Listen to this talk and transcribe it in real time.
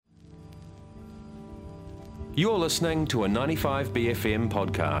You're listening to a 95BFM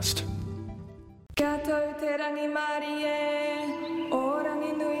podcast. Kia tau te rangi mari e, o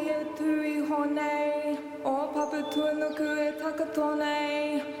rangi nui e tui honei, o papu tuanuku e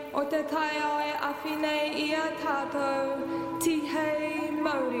takatonei, o te tai au e awhi nei I a tātou, tihei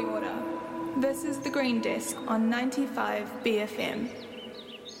Māori ora. This is The Green Desk on 95BFM.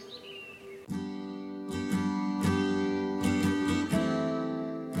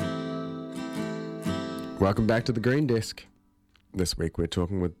 Welcome back to The Green Desk. This week we're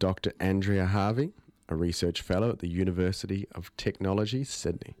talking with Dr. Andrea Harvey, a research fellow at the University of Technology,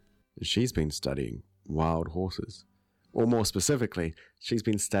 Sydney. She's been studying wild horses, or more specifically, she's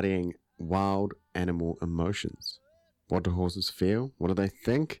been studying wild animal emotions. What do horses feel? What do they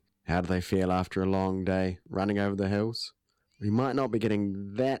think? How do they feel after a long day running over the hills? We might not be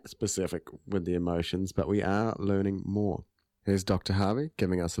getting that specific with the emotions, but we are learning more. Here's Dr. Harvey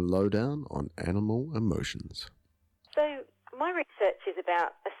giving us a lowdown on animal emotions. So my research is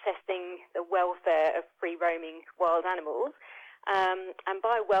about assessing the welfare of free-roaming wild animals. And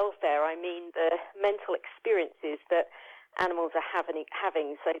by welfare, I mean the mental experiences that animals are having,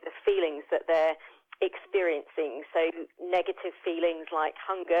 so the feelings that they're experiencing. So negative feelings like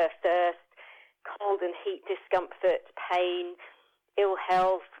hunger, thirst, cold and heat discomfort, pain, ill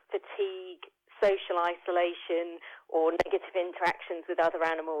health, fatigue, social isolation, or negative interactions with other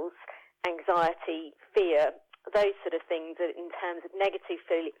animals, anxiety, fear, those sort of things in terms of negative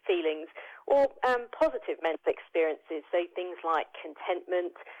feelings, or positive mental experiences, so things like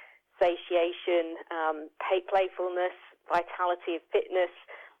contentment, satiation, playfulness, vitality of fitness,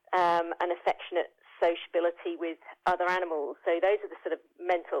 and affectionate sociability with other animals. So those are the sort of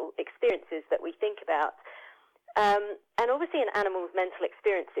mental experiences that we think about. And obviously in animals' mental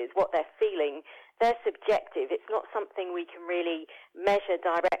experiences, what they're feeling, they're subjective. It's not something we can really measure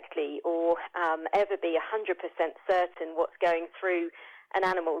directly or ever be 100% certain what's going through an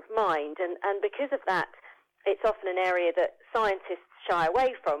animal's mind. And because of that, it's often an area that scientists shy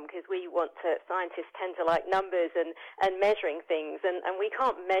away from because scientists tend to like numbers and measuring things. And we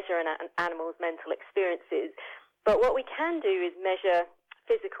can't measure an animal's mental experiences. But what we can do is measure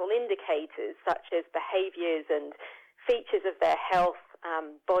physical indicators such as behaviours and features of their health,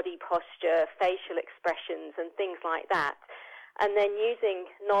 body posture, facial expressions and things like that. And then using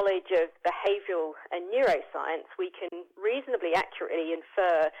knowledge of behavioural and neuroscience, we can reasonably accurately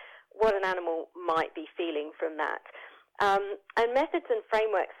infer what an animal might be feeling from that. And methods and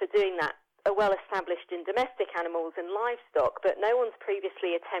frameworks for doing that are well established in domestic animals and livestock, but no one's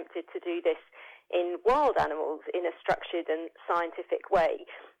previously attempted to do this in wild animals in a structured and scientific way.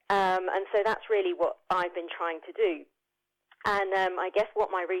 And so that's really what I've been trying to do. And I guess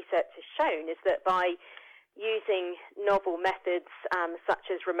what my research has shown is that by using novel methods such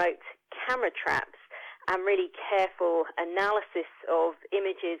as remote camera traps and really careful analysis of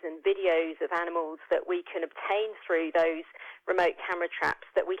images and videos of animals that we can obtain through those remote camera traps,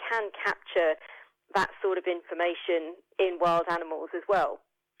 that we can capture that sort of information in wild animals as well.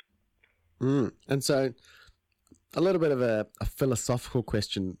 And so a little bit of a philosophical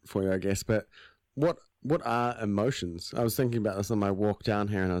question for you, I guess, but what are emotions? I was thinking about this on my walk down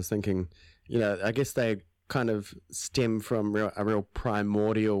here, and I was thinking, I guess they kind of stem from a real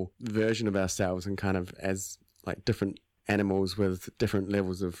primordial version of ourselves, and kind of as like different animals with different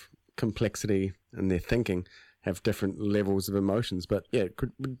levels of complexity in their thinking have different levels of emotions. But yeah,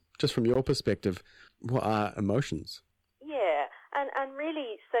 just from your perspective, what are emotions? Yeah, and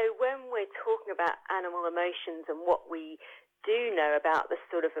really, so when we're talking about animal emotions and what we do know about the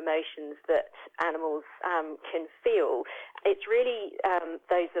sort of emotions that animals can feel, it's really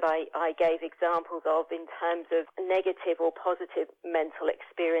those that I gave examples of in terms of negative or positive mental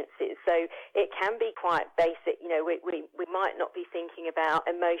experiences. So it can be quite basic. We might not be thinking about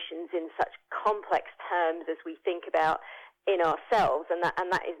emotions in such complex terms as we think about in ourselves, and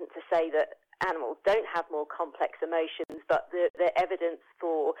that isn't to say that animals don't have more complex emotions, but the evidence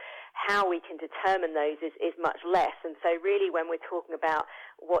for how we can determine those is much less. And so really when we're talking about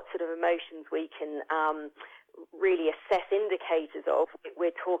what sort of emotions we can really assess indicators of,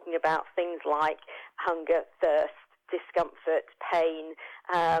 we're talking about things like hunger, thirst, discomfort, pain,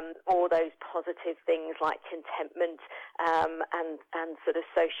 all those positive things like contentment and sort of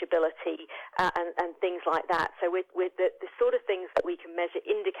sociability and things like that. So with the sort of things that we can measure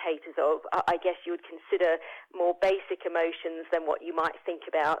indicators of, I guess you would consider more basic emotions than what you might think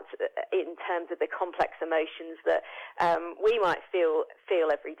about in terms of the complex emotions that we might feel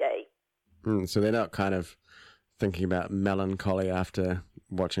every day. So they're not kind of thinking about melancholy after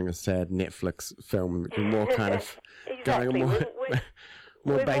watching a sad Netflix film. You're more kind of exactly. going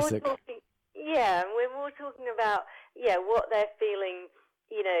more basic. We're more more talking about, what they're feeling,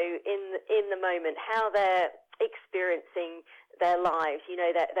 in the moment, how they're experiencing their lives.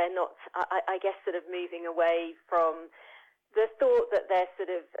 They're not, I guess, sort of moving away from the thought that they're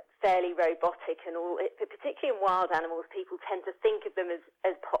sort of fairly robotic and all. Particularly in wild animals, people tend to think of them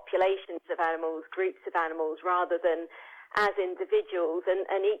as populations of animals, groups of animals, rather than as individuals.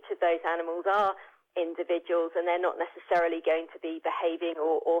 And each of those animals are individuals, and they're not necessarily going to be behaving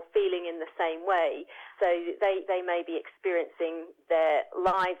or feeling in the same way. So they may be experiencing their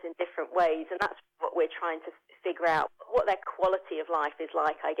lives in different ways, and that's what we're trying to figure out, what their quality of life is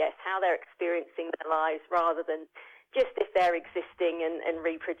like, I guess, how they're experiencing their lives rather than just if they're existing and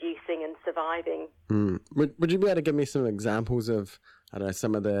reproducing and surviving. Would you be able to give me some examples of, I don't know,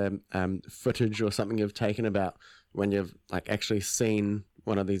 some of the footage or something you've taken about when you've actually seen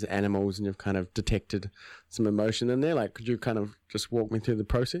one of these animals and you've kind of detected some emotion in there? Could you kind of just walk me through the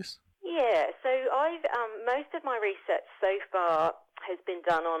process? Yeah, so I've most of my research so far has been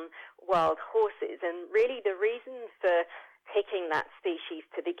done on wild horses, and really the reason for picking that species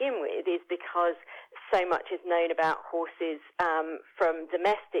to begin with is because so much is known about horses from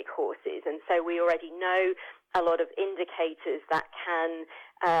domestic horses, and so we already know a lot of indicators that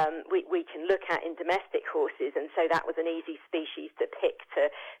we can look at in domestic horses, and so that was an easy species to pick to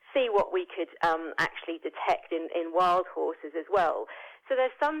see what we could actually detect in wild horses as well. So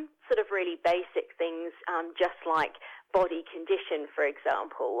there's some sort of really basic things, just like body condition, for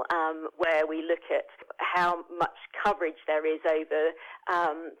example, where we look at how much coverage there is over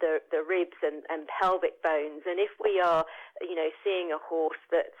the ribs and pelvic bones. And if we are, seeing a horse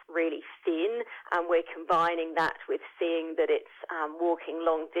that's really thin, and we're combining that with seeing that it's walking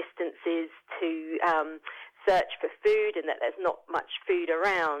long distances to search for food and that there's not much food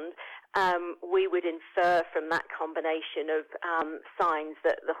around, we would infer from that combination of signs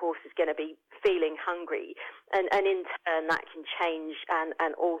that the horse is going to be feeling hungry, and in turn that can change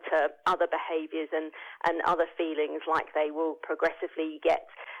and alter other behaviours and other feelings, like they will progressively get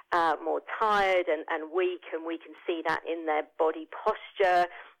more tired and weak, and we can see that in their body posture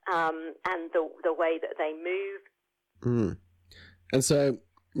and the way that they move. And so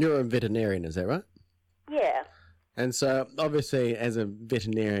you're a veterinarian, is that right? Yeah. And so, obviously, as a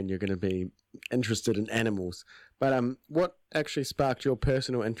veterinarian, you're going to be interested in animals. But what actually sparked your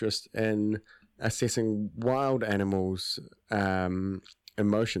personal interest in assessing wild animals'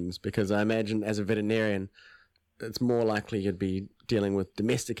 emotions? Because I imagine, as a veterinarian, it's more likely you'd be dealing with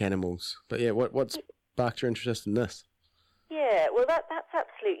domestic animals. But yeah, what sparked your interest in this? Yeah, well, that's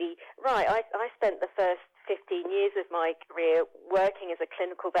absolutely right. I spent the first 15 years of my career working as a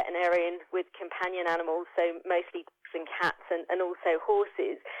clinical veterinarian with companion animals, so mostly dogs and cats and also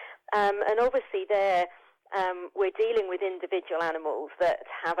horses. And obviously there we're dealing with individual animals that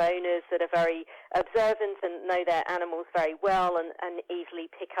have owners that are very observant and know their animals very well and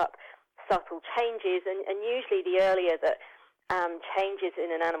easily pick up subtle changes. And usually the earlier that changes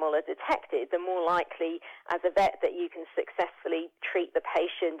in an animal are detected, the more likely as a vet that you can successfully treat the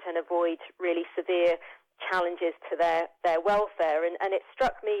patient and avoid really severe challenges to their welfare. And it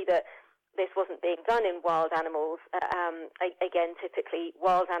struck me that this wasn't being done in wild animals. Again, typically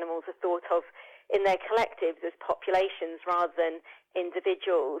wild animals are thought of in their collectives as populations rather than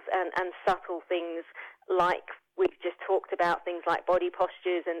individuals, and subtle things like we've just talked about, things like body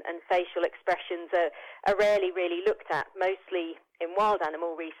postures and facial expressions are rarely really looked at. Mostly in wild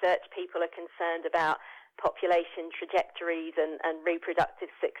animal research, people are concerned about population trajectories and reproductive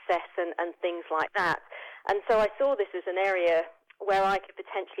success and things like that. And so I saw this as an area where I could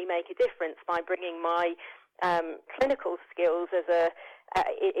potentially make a difference by bringing my clinical skills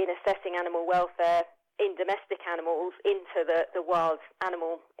in assessing animal welfare in domestic animals into the wild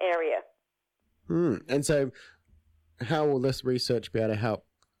animal area. And so how will this research be able to help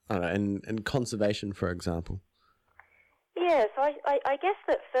in conservation, for example? Yeah, so I guess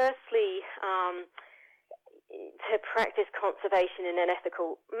that firstly, to practice conservation in an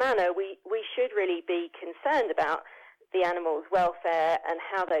ethical manner, we should really be concerned about the animal's welfare and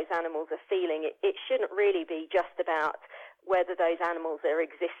how those animals are feeling. It shouldn't really be just about whether those animals are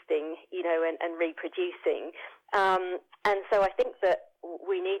existing, and reproducing. And so I think that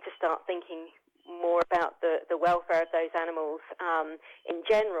we need to start thinking more about the welfare of those animals in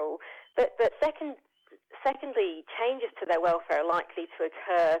general. But secondly, changes to their welfare are likely to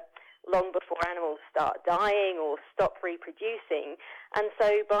occur long before animals start dying or stop reproducing. And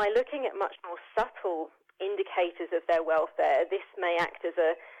so by looking at much more subtle indicators of their welfare, this may act as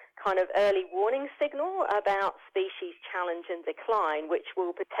a kind of early warning signal about species challenge and decline, which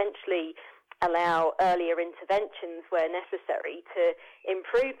will potentially allow earlier interventions where necessary to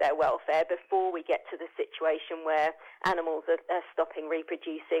improve their welfare before we get to the situation where animals are stopping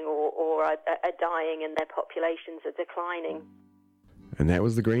reproducing or are dying and their populations are declining. And that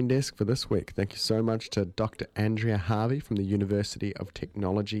was the Green Desk for this week. Thank you so much to Dr. Andrea Harvey from the University of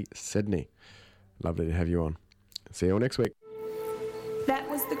Technology, Sydney. Lovely to have you on. See you all next week. That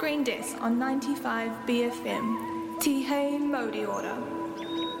was the Green Desk on 95 BFM. Tihei Modi Ora.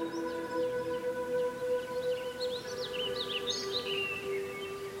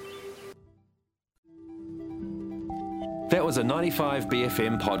 That was a 95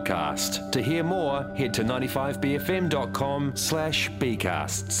 BFM podcast. To hear more, head to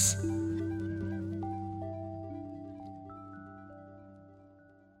 95bfm.com/bcasts.